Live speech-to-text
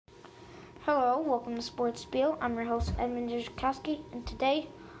Hello, welcome to Sports Spiel. I'm your host, Edmund Jarzkowski, and today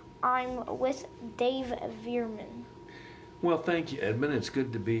I'm with Dave Veerman. Well, thank you, Edmund. It's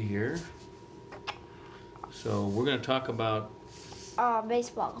good to be here. So we're going to talk about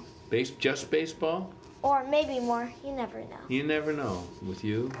Baseball. just baseball? Or maybe more. You never know. You never know. With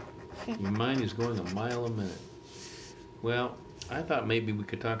you, your mind is going a mile a minute. Well, I thought maybe we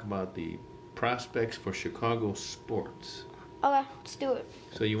could talk about the prospects for Chicago sports. Okay, let's do it.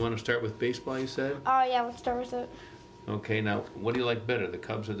 So you want to start with baseball, you said? Oh, yeah, let's start with it. Okay, now, what do you like better, the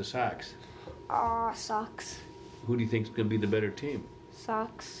Cubs or the Sox? Sox. Who do you think is going to be the better team?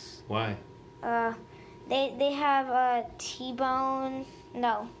 Sox. Why? They have T-Bone.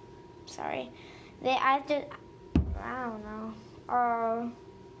 No, sorry. I don't know.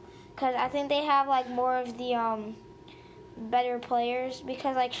 Cause I think they have like more of the better players.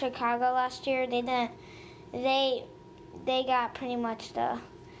 Because like Chicago last year, they got pretty much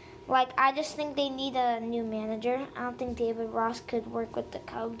I just think they need a new manager. I don't think David Ross could work with the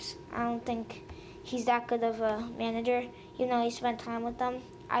Cubs. I don't think he's that good of a manager, even though he spent time with them.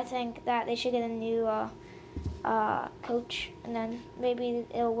 I think that they should get a new coach, and then maybe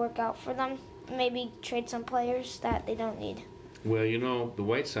it'll work out for them. Maybe trade some players that they don't need. Well, the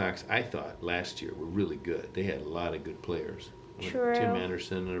White Sox, I thought, last year were really good. They had a lot of good players. True. Tim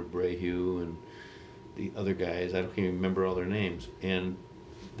Anderson and Abreu and the other guys, I don't even remember all their names. And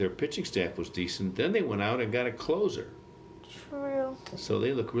their pitching staff was decent. Then they went out and got a closer. True. So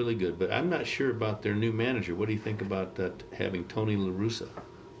they look really good. But I'm not sure about their new manager. What do you think about having Tony La Russa?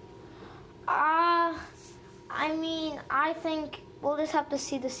 I think we'll just have to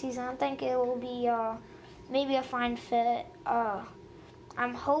see the season. I think it will be maybe a fine fit. I'm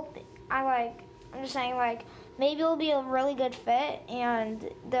just saying maybe it'll be a really good fit and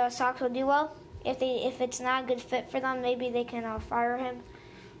the Sox will do well. If it's not a good fit for them, maybe they can fire him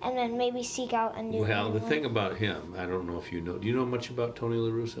and then maybe seek out a new. Well, the thing about him, I don't know if you know. Do you know much about Tony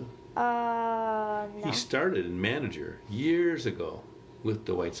La Russa? No. He started in manager years ago with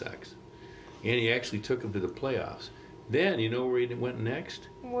the White Sox, and he actually took them to the playoffs. Then you know where he went next?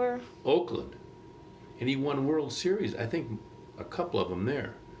 Where? Oakland, and he won World Series. I think a couple of them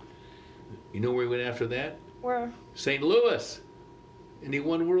there. You know where he went after that? Where? St. Louis, and he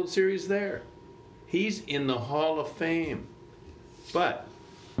won World Series there. He's in the Hall of Fame, but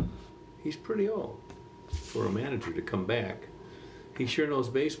he's pretty old for a manager to come back. He sure knows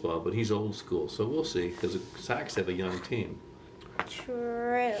baseball, but he's old school, so we'll see, because the Sox have a young team.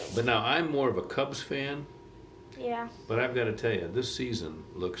 True. But now, I'm more of a Cubs fan. Yeah. But I've got to tell you, this season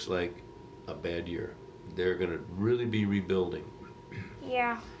looks like a bad year. They're going to really be rebuilding.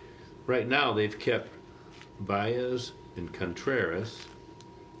 Yeah. Right now, they've kept Baez and Contreras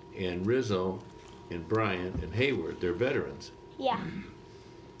and Rizzo and Bryant and Hayward. They're veterans. Yeah.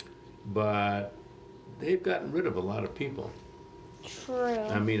 But they've gotten rid of a lot of people. True.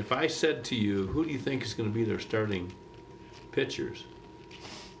 I mean, if I said to you, who do you think is going to be their starting pitchers?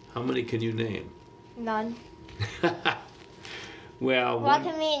 How many can you name? None. Well, I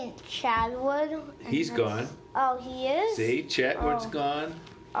mean, Chadwood. He's gone. Oh, he is? See, Chatwood's gone.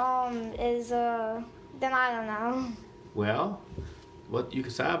 Then I don't know. Well,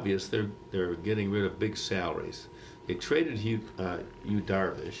 it's obvious they're getting rid of big salaries. They traded Yu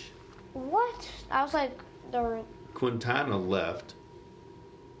Darvish. What? I was like, Quintana left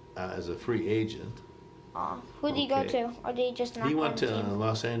as a free agent. Who did he go to? Or did he just not? He went to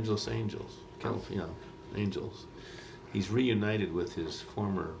Los Angeles Angels, California Angels. He's reunited with his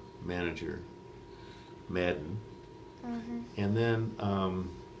former manager, Madden. Mm-hmm. And then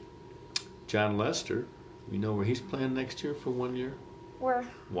John Lester, you know where he's playing next year for 1 year? Where?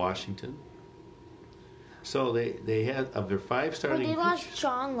 Washington. So they had, of their 5 starting they lost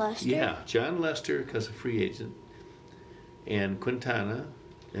John Lester? Yeah, John Lester because of free agent, and Quintana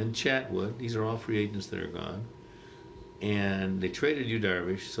and Chatwood. These are all free agents that are gone. And they traded Yu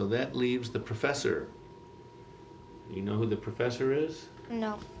Darvish, so that leaves the professor. You know who the professor is?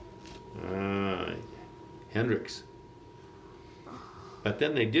 No. Hendricks. But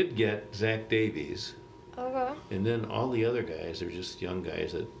then they did get Zach Davies. Okay. And then all the other guys are just young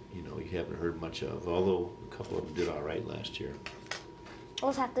guys that, you haven't heard much of, although a couple of them did all right last year.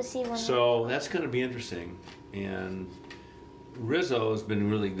 We'll have to see when. So that's going to be interesting. And Rizzo has been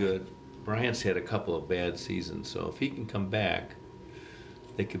really good. Bryant's had a couple of bad seasons, so if he can come back,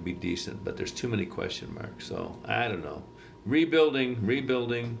 they could be decent. But there's too many question marks, so I don't know.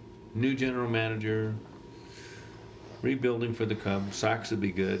 Rebuilding, new general manager, rebuilding for the Cubs. Sox would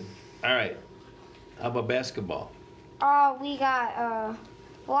be good. All right. How about basketball? We got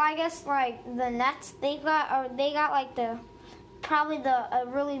well, I guess like the Nets. They got like the probably a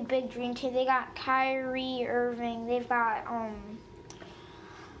really big dream team. They got Kyrie Irving. They've got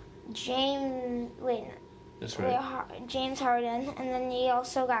That's right. James Harden, and then you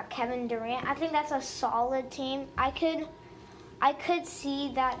also got Kevin Durant. I think that's a solid team. I could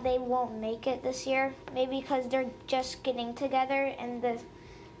see that they won't make it this year, maybe because they're just getting together, and I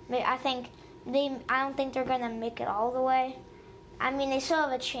don't think they're gonna make it all the way. I mean, they still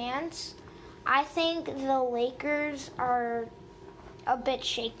have a chance. I think the Lakers are a bit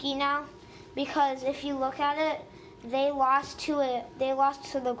shaky now, because if you look at it, they lost to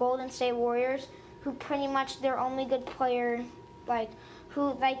the Golden State Warriors, who pretty much their only good player,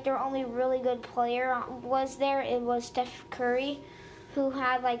 their only really good player was there. It was Steph Curry, who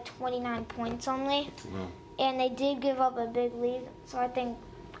had 29 points only. Wow. And they did give up a big lead. So I don't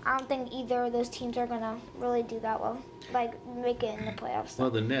think either of those teams are gonna really do that well, make it in the playoffs.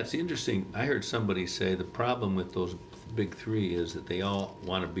 Well, the Nets, interesting. I heard somebody say the problem with those big three is that they all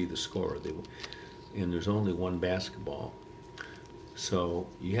want to be the scorer. And there's only one basketball. So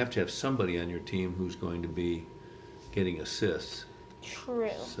you have to have somebody on your team who's going to be getting assists. True.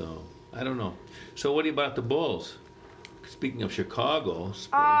 So, I don't know. So what about the Bulls? Speaking of Chicago sports.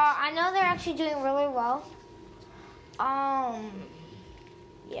 I know they're actually doing really well.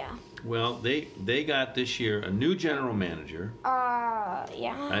 Yeah. Well, they got this year a new general manager.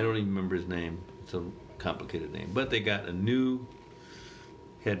 Yeah. I don't even remember his name. It's a complicated name. But they got a new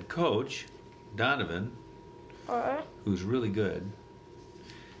head coach, Donovan, who's really good.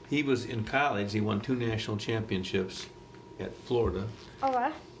 He was in college. He won 2 national championships at Florida.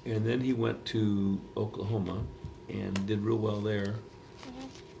 Okay. And then he went to Oklahoma and did real well there.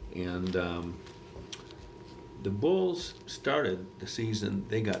 Mm-hmm. And the Bulls started the season,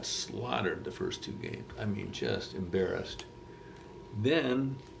 they got slaughtered the first 2 games. I mean, just embarrassed.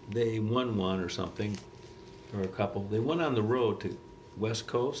 Then they won one or something, or a couple. They went on the road to West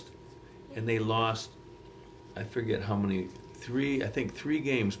Coast, and they lost, I forget how many, 3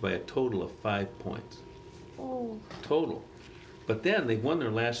 games by a total of 5 points. Ooh. Total. But then they won their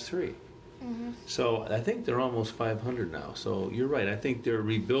last 3. Mm-hmm. So I think they're almost 500 now. So you're right. I think they're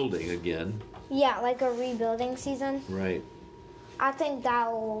rebuilding again. Yeah, like a rebuilding season. Right. I think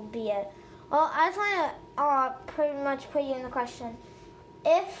that will be it. Well, I just want to pretty much put you in the question.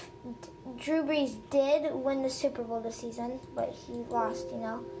 If Drew Brees did win the Super Bowl this season, but he lost,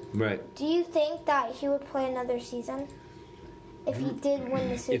 Right. do you think that he would play another season? If he did win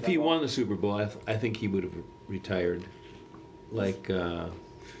the Super Bowl? If he won the Super Bowl, I think he would have retired, like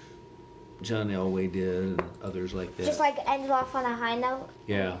John Elway did and others like that. Just ended off on a high note?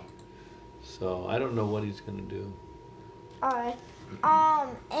 Yeah. So I don't know what he's going to do. All right.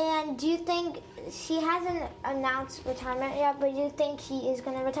 And do you think, he hasn't announced retirement yet, but do you think he is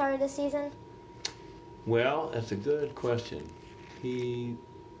going to retire this season? Well, that's a good question. I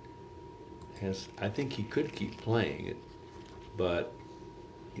think he could keep playing it, but,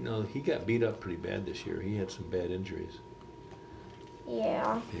 he got beat up pretty bad this year. He had some bad injuries.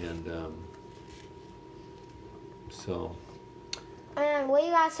 Yeah. And, so. And what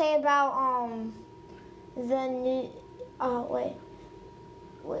you gotta say about, the new,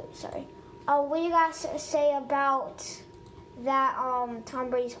 sorry. What you guys say about that Tom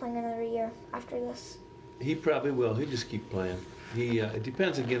Brady's playing another year after this? He probably will. He'll just keep playing. It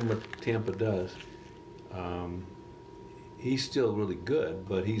depends again what Tampa does. He's still really good,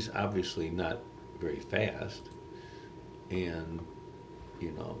 but he's obviously not very fast. And,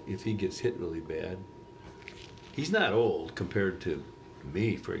 if he gets hit really bad, he's not old compared to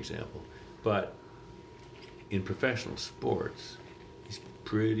me, for example, but in professional sports, he's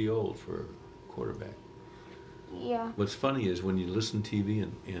pretty old for a quarterback. Yeah. What's funny is when you listen to TV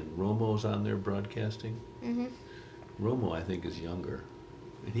and Romo's on there broadcasting, Mm-hmm. Romo, I think, is younger.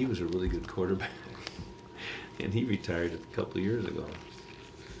 And he was a really good quarterback. And he retired a couple of years ago.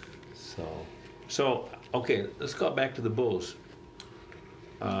 So okay, let's go back to the Bulls.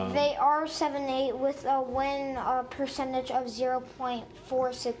 They are 7-8 with a win percentage of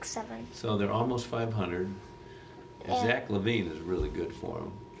 0.467. So they're almost 500. And Zach LaVine is really good for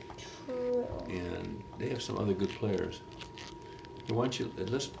them. True. And they have some other good players.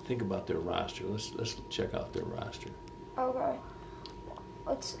 Let's think about their roster. Let's check out their roster. Okay.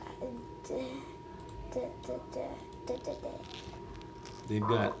 They've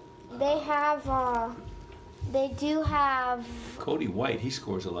got. They do have Cody White. He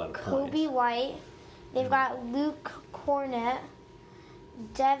scores a lot of points. Kobe White. They've got Luke Cornett,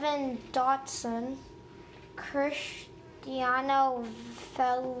 Devin Dotson, Cristiano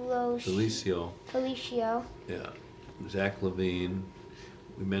Felicio. Yeah. Zach LaVine.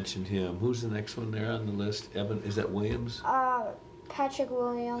 We mentioned him. Who's the next one there on the list? Evan, is that Williams? Patrick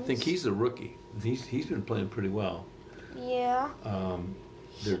Williams. I think he's the rookie. He's been playing pretty well. Yeah.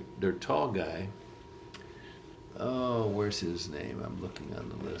 Their tall guy. Oh, where's his name? I'm looking on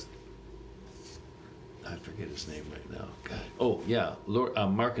the list. I forget his name right now. God. Oh yeah,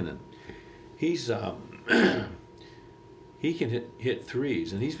 Markkanen. He's he can hit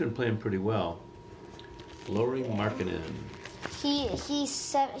threes, and he's been playing pretty well. Lauri Markkanen. He's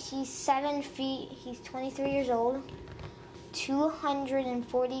 7 feet. He's 23 years old.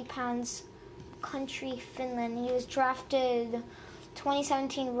 240 pounds. Country, Finland. He was drafted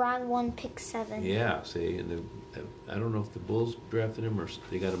 2017 round 1, pick 7. Yeah, see, and I don't know if the Bulls drafted him or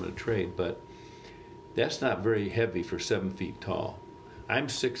they got him in a trade, but that's not very heavy for 7 feet tall. I'm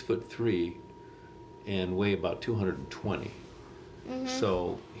 6'3" and weigh about 220.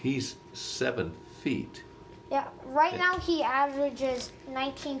 So he's 7 feet. Yeah, right now he averages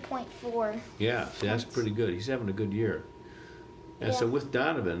 19.4. Yeah, see, that's pretty good. He's having a good year. And so with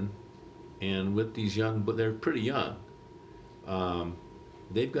Donovan and with these young, but they're pretty young,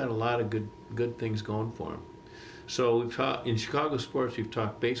 they've got a lot of good things going for them. So we've talked in Chicago sports. We've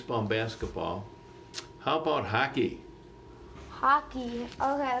talked baseball and basketball. How about hockey? Hockey.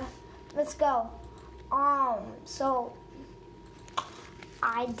 Okay, let's go. So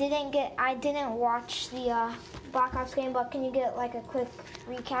I didn't watch the Blackhawks game, but can you get like a quick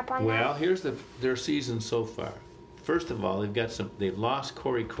recap on that? Well, here's their season so far. First of all, they've lost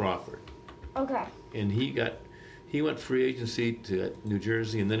Corey Crawford. Okay. And he went free agency to New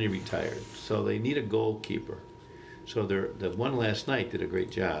Jersey, and then he retired. So they need a goalkeeper. So the one last night did a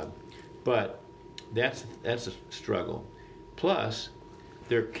great job, but that's a struggle. Plus,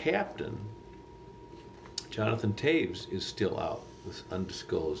 their captain, Jonathan Taves, is still out with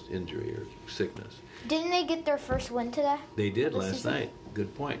undisclosed injury or sickness. Didn't they get their first win today? They did last season? night.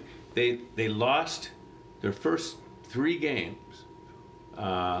 Good point. They lost their first 3 games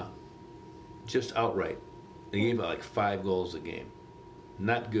just outright. They gave out like 5 goals a game.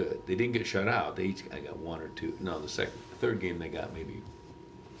 Not good. They didn't get shut out. They each got 1 or 2. No, the third game they got maybe.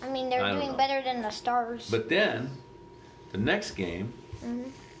 I mean, they're doing better than the Stars. But then, the next game,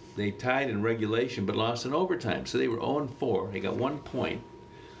 they tied in regulation but lost in overtime. So they were 0-4. They got 1 point.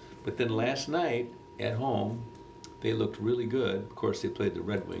 But then last night at home, they looked really good. Of course, they played the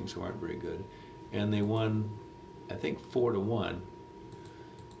Red Wings, who aren't very good, and they won, I think, 4-1.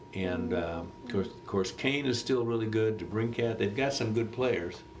 And of course, Kane is still really good. DeBrincat, they've got some good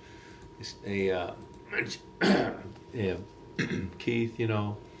players. Keith, you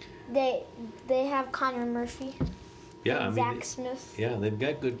know. They have Connor Murphy. Yeah, and Zach Smith. Yeah, they've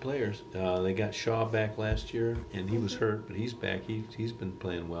got good players. They got Shaw back last year, and he was hurt, but he's back. He's been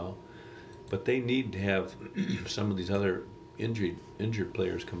playing well. But they need to have some of these other injured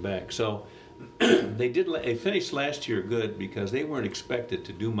players come back. So they finished last year good because they weren't expected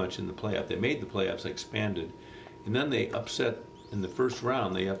to do much in the playoff. They made the playoffs, they expanded, and then they upset in the first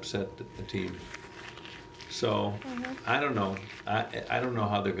round. They upset the team. So I don't know. I don't know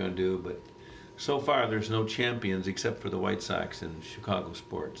how they're going to do, but so far there's no champions except for the White Sox in Chicago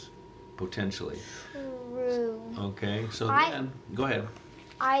sports, potentially. True. Okay, so then go ahead.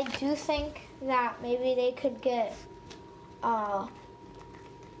 I do think that maybe they could get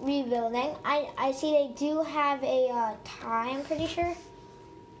rebuilding. I see they do have a tie, I'm pretty sure.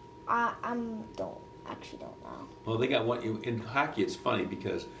 Don't know. Well, they got one. In hockey, it's funny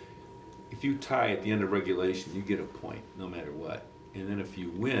because if you tie at the end of regulation, you get a point no matter what. And then if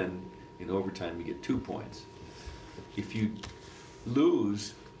you win in overtime, you get 2 points. If you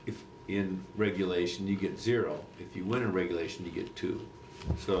lose in regulation, you get 0. If you win in regulation, you get 2.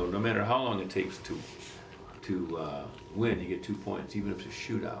 So no matter how long it takes to win, you get 2 points, even if it's a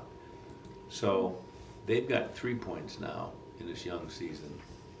shootout. So they've got 3 points now in this young season.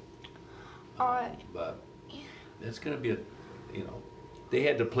 But that's going to be they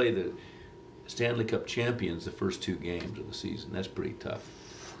had to play the Stanley Cup champions the first 2 games of the season. That's pretty tough.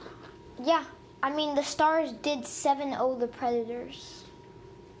 Yeah, I mean the Stars did 7-0 the Predators.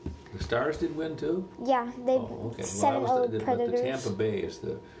 The Stars did win too? Yeah, they 7-0 the Predators. But the Tampa Bay is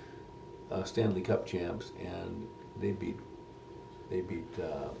the Stanley Cup champs, and they beat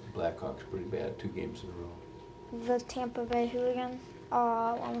Blackhawks pretty bad 2 games in a row. The Tampa Bay who again?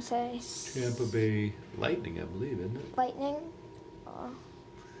 I want to say Tampa Bay Lightning, I believe, isn't it? Lightning.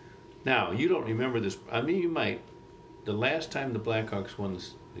 Now you don't remember this. I mean, you might. The last time the Blackhawks won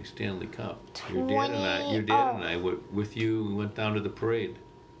the Stanley Cup, your dad and I were with you. We went down to the parade.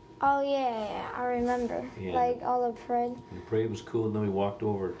 Oh yeah, I remember. Yeah. Like all the parade. And the parade was cool, and then we walked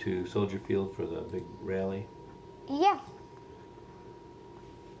over to Soldier Field for the big rally. Yeah.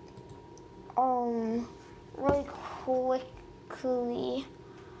 Really basically.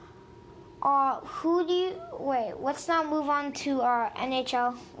 Who do you wait? Let's not move on to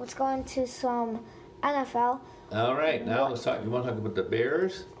NHL. Let's go into some NFL. All right, now let's talk. You want to talk about the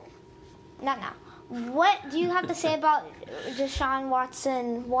Bears? No. What do you have to say about Deshaun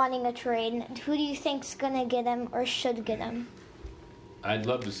Watson wanting a trade? Who do you think's gonna get him or should get him? I'd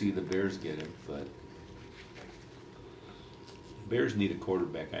love to see the Bears get him, but Bears need a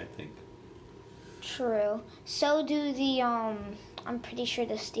quarterback, I think. True. So do the I'm pretty sure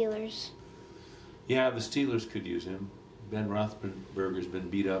the Steelers. Yeah, the Steelers could use him. Ben Roethlisberger's been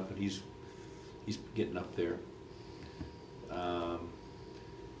beat up, and he's getting up there.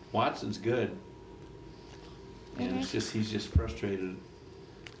 Watson's good, and it's just he's just frustrated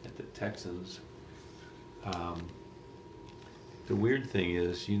at the Texans. The weird thing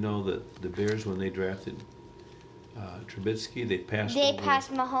is, you know that the Bears, when they drafted Trubisky, they passed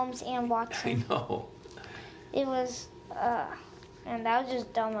Mahomes and Watson. I know. It was, and that was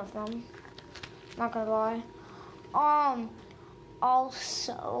just dumb of them. Not gonna lie.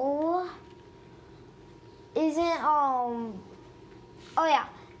 Also, what do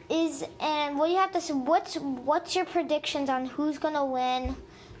you have to say? What's your predictions on who's gonna win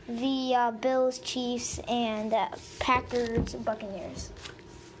the Bills, Chiefs, and Packers, Buccaneers?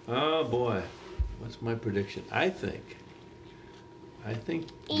 Oh boy, what's my prediction? I think.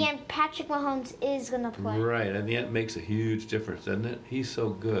 And Patrick Mahomes is gonna play. Right, I think that makes a huge difference, doesn't it? He's so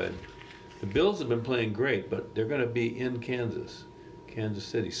good. The Bills have been playing great, but they're going to be in Kansas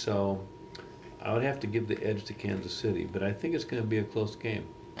City. So I would have to give the edge to Kansas City, but I think it's going to be a close game.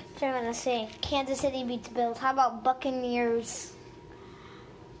 So I'm gonna say Kansas City beats Bills. How about Buccaneers?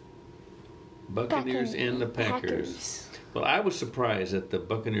 Buccaneers and the Packers. Well, I was surprised that the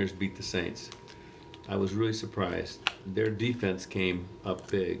Buccaneers beat the Saints. I was really surprised. Their defense came up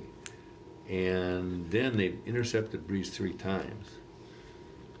big, and then they intercepted Breeze 3 times.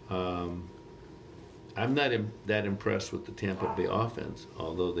 I'm not that impressed with the Tampa Bay offense,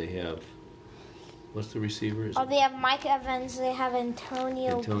 although they have, what's the receiver? They have Mike Evans. They have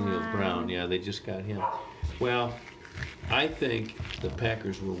Antonio Brown. Yeah, they just got him. Well, I think the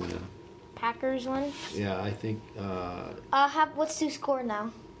Packers will win. Packers win? Yeah, I think. What's the score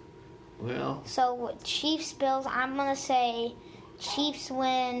now? Well. So Chiefs Bills. I'm gonna say Chiefs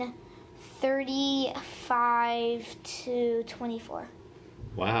win 35-24.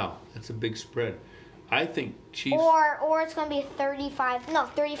 Wow, that's a big spread. I think Chiefs. Or it's gonna be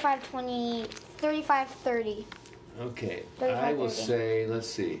 35-30. Okay, I will say. Let's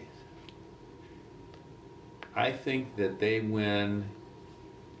see. I think that they win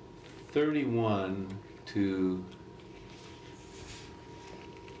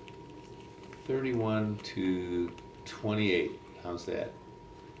 31-28. How's that?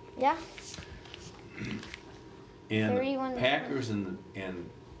 Yeah. And the Packers and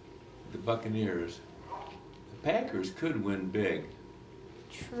the Buccaneers. The Packers could win big.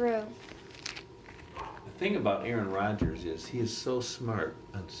 True. The thing about Aaron Rodgers is he is so smart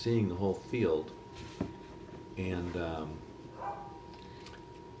on seeing the whole field. And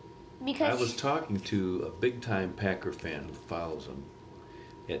because I was talking to a big-time Packer fan who follows him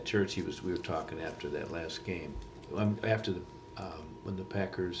at church. We were talking after that last game, after when the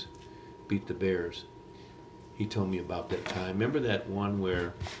Packers beat the Bears. He told me about that time. Remember that one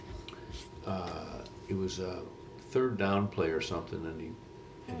where it was a third down play or something, and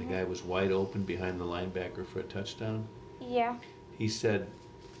the guy was wide open behind the linebacker for a touchdown? Yeah. He said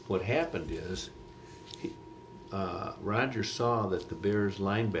what happened is Rodgers saw that the Bears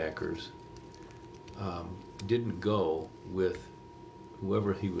linebackers didn't go with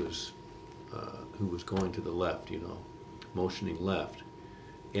whoever who was going to the left, motioning left.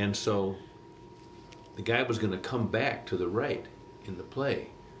 And so the guy was going to come back to the right in the play,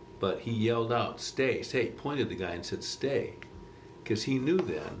 but he yelled out, "Stay!" He pointed at the guy and said, "Stay," because he knew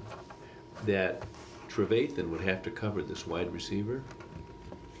then that Trevathan would have to cover this wide receiver,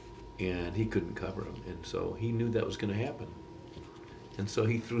 and he couldn't cover him, and so he knew that was going to happen, and so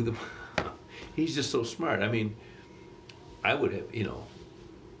he threw the. He's just so smart. I mean, I would have,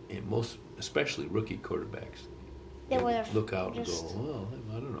 and most, especially rookie quarterbacks, they would have look out and go, well,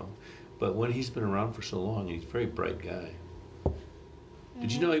 I don't know. But when he's been around for so long, he's a very bright guy. Mm-hmm.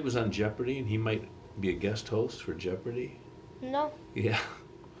 Did you know he was on Jeopardy and he might be a guest host for Jeopardy? No. Yeah.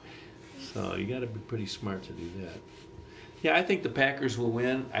 So you got to be pretty smart to do that. Yeah, I think the Packers will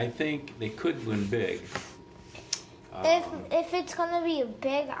win. I think they could win big. If it's gonna be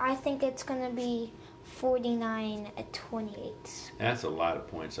big, I think it's gonna be 49-28. That's a lot of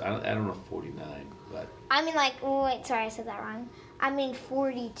points. I don't know 49, but I mean, sorry, I said that wrong. I mean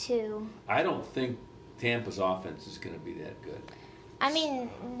 42. I don't think Tampa's offense is going to be that good. I mean,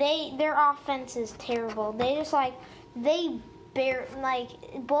 their offense is terrible. They just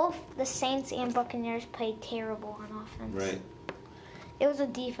both the Saints and Buccaneers played terrible on offense. Right. It was a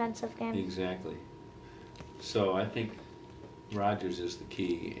defensive game. Exactly. So I think Rodgers is the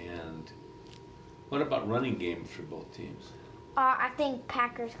key. And what about running game for both teams? I think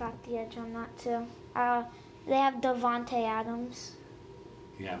Packers got the edge on that too. They have Devontae Adams.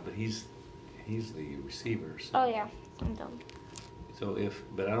 Yeah, but he's the receiver. So. Oh yeah, I'm dumb. So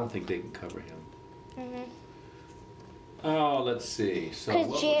but I don't think they can cover him. Mhm. Oh, let's see. So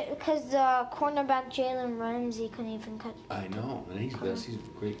Because the cornerback Jalen Ramsey couldn't even cut. I know, and he's best. He's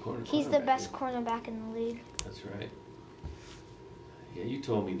a great cornerback. He's the best cornerback in the league. That's right. Yeah, you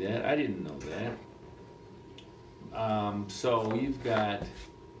told me that. I didn't know that. So you've got.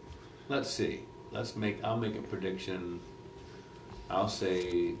 Let's see. I'll make a prediction. I'll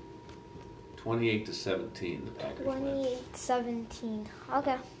say 28-17. The Packers win. 28-17.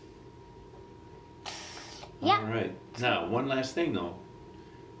 Okay. Yeah. All right. Now, one last thing though.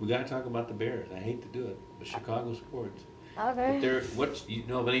 We got to talk about the Bears. I hate to do it, but Chicago sports. Okay. But you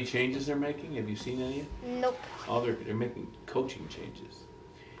know of any changes they're making? Have you seen any? Nope. Oh, they're making coaching changes.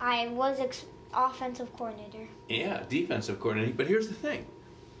 I was offensive coordinator. Yeah, defensive coordinator. But here's the thing.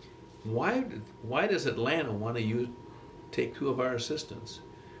 Why does Atlanta want to take two of our assistants?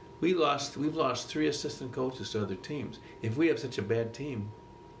 We've lost 3 assistant coaches to other teams. If we have such a bad team,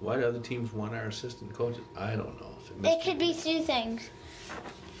 why do other teams want our assistant coaches? I don't know. It could be two things.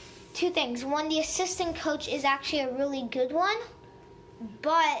 One, the assistant coach is actually a really good one,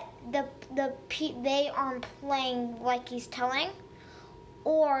 but they aren't playing like he's telling,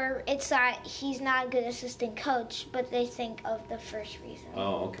 or it's that he's not a good assistant coach, but they think of the first reason.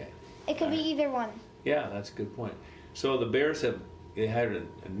 Oh, okay. It could be either one. Yeah, that's a good point. So the Bears they hired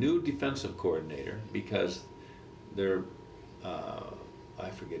a new defensive coordinator because they're I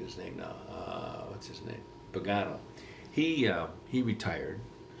forget his name now. What's his name? Pagano. He retired,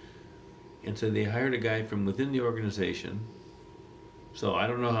 and so they hired a guy from within the organization. So I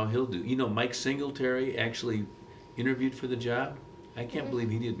don't know how he'll do. You know, Mike Singletary actually interviewed for the job. I can't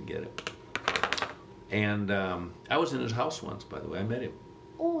believe he didn't get it. And I was in his house once, by the way. I met him.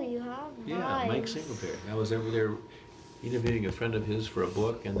 Oh, you have? Yeah, nice. Mike Singletary. I was over there interviewing a friend of his for a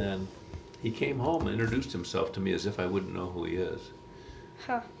book, and then he came home and introduced himself to me as if I wouldn't know who he is.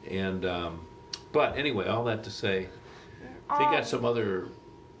 Huh. And but anyway, all that to say, they got some other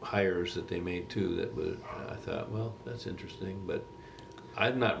hires that they made too. I thought, well, that's interesting, but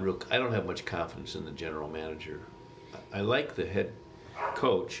I don't have much confidence in the general manager. I like the head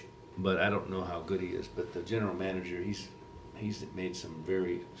coach, but I don't know how good he is. But the general manager, he's made some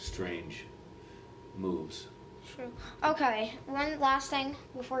very strange moves. True. Okay, one last thing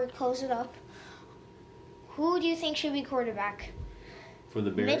before we close it up. Who do you think should be quarterback? For the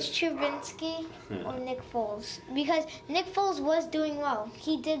Bears? Mitch Trubisky or Nick Foles? Because Nick Foles was doing well.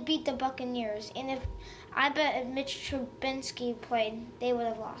 He did beat the Buccaneers. And I bet if Mitch Trubisky played, they would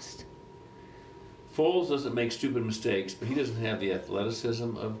have lost. Foles doesn't make stupid mistakes, but he doesn't have the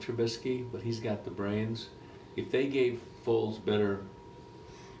athleticism of Trubisky, but he's got the brains. If they gave Foles better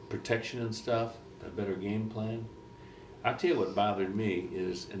protection and stuff, a better game plan. I'll tell you what bothered me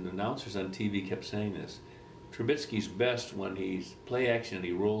is, and the announcers on TV kept saying this, Trubisky's best when he's play action and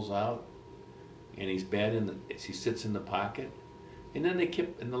he rolls out, and he's bad he sits in the pocket. And then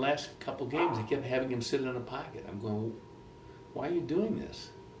in the last couple games, they kept having him sit in the pocket. I'm going, why are you doing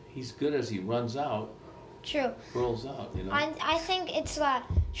this? He's good as he runs out. True. Rolls out, you know. I think it's that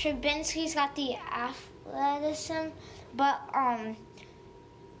Trubisky's got the athleticism, but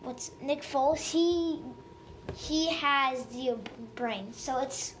what's Nick Foles? He has the brain, so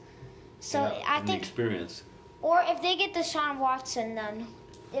it's I think the experience. Or if they get Deshaun Watson, then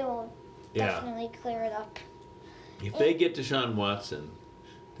it will definitely clear it up. If they get Deshaun Watson,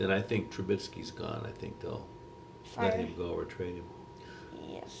 then I think Trubisky's gone. I think they'll let him go or trade him.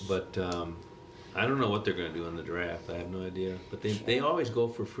 Yes. But I don't know what they're going to do in the draft. I have no idea. But they always go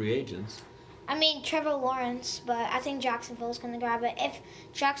for free agents. I mean, Trevor Lawrence, but I think Jacksonville's going to grab it. If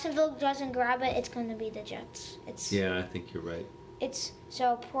Jacksonville doesn't grab it, it's going to be the Jets. Yeah, I think you're right.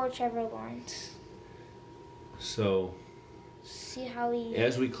 So poor Trevor Lawrence. So, see how he...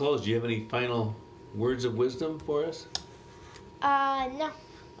 As we close, do you have any final words of wisdom for us? No.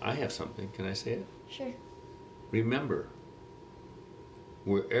 I have something. Can I say it? Sure. Remember,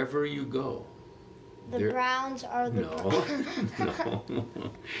 wherever you go... The Browns are the Browns. No.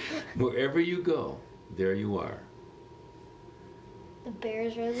 Wherever you go, there you are. The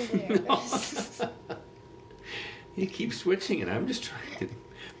Bears are the Bears. No. You keep switching it. I'm just trying to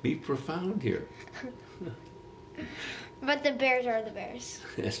be profound here. But the Bears are the Bears.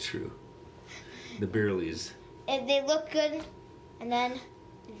 That's true. The Bearleys. If they look good, and then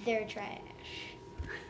they're trash.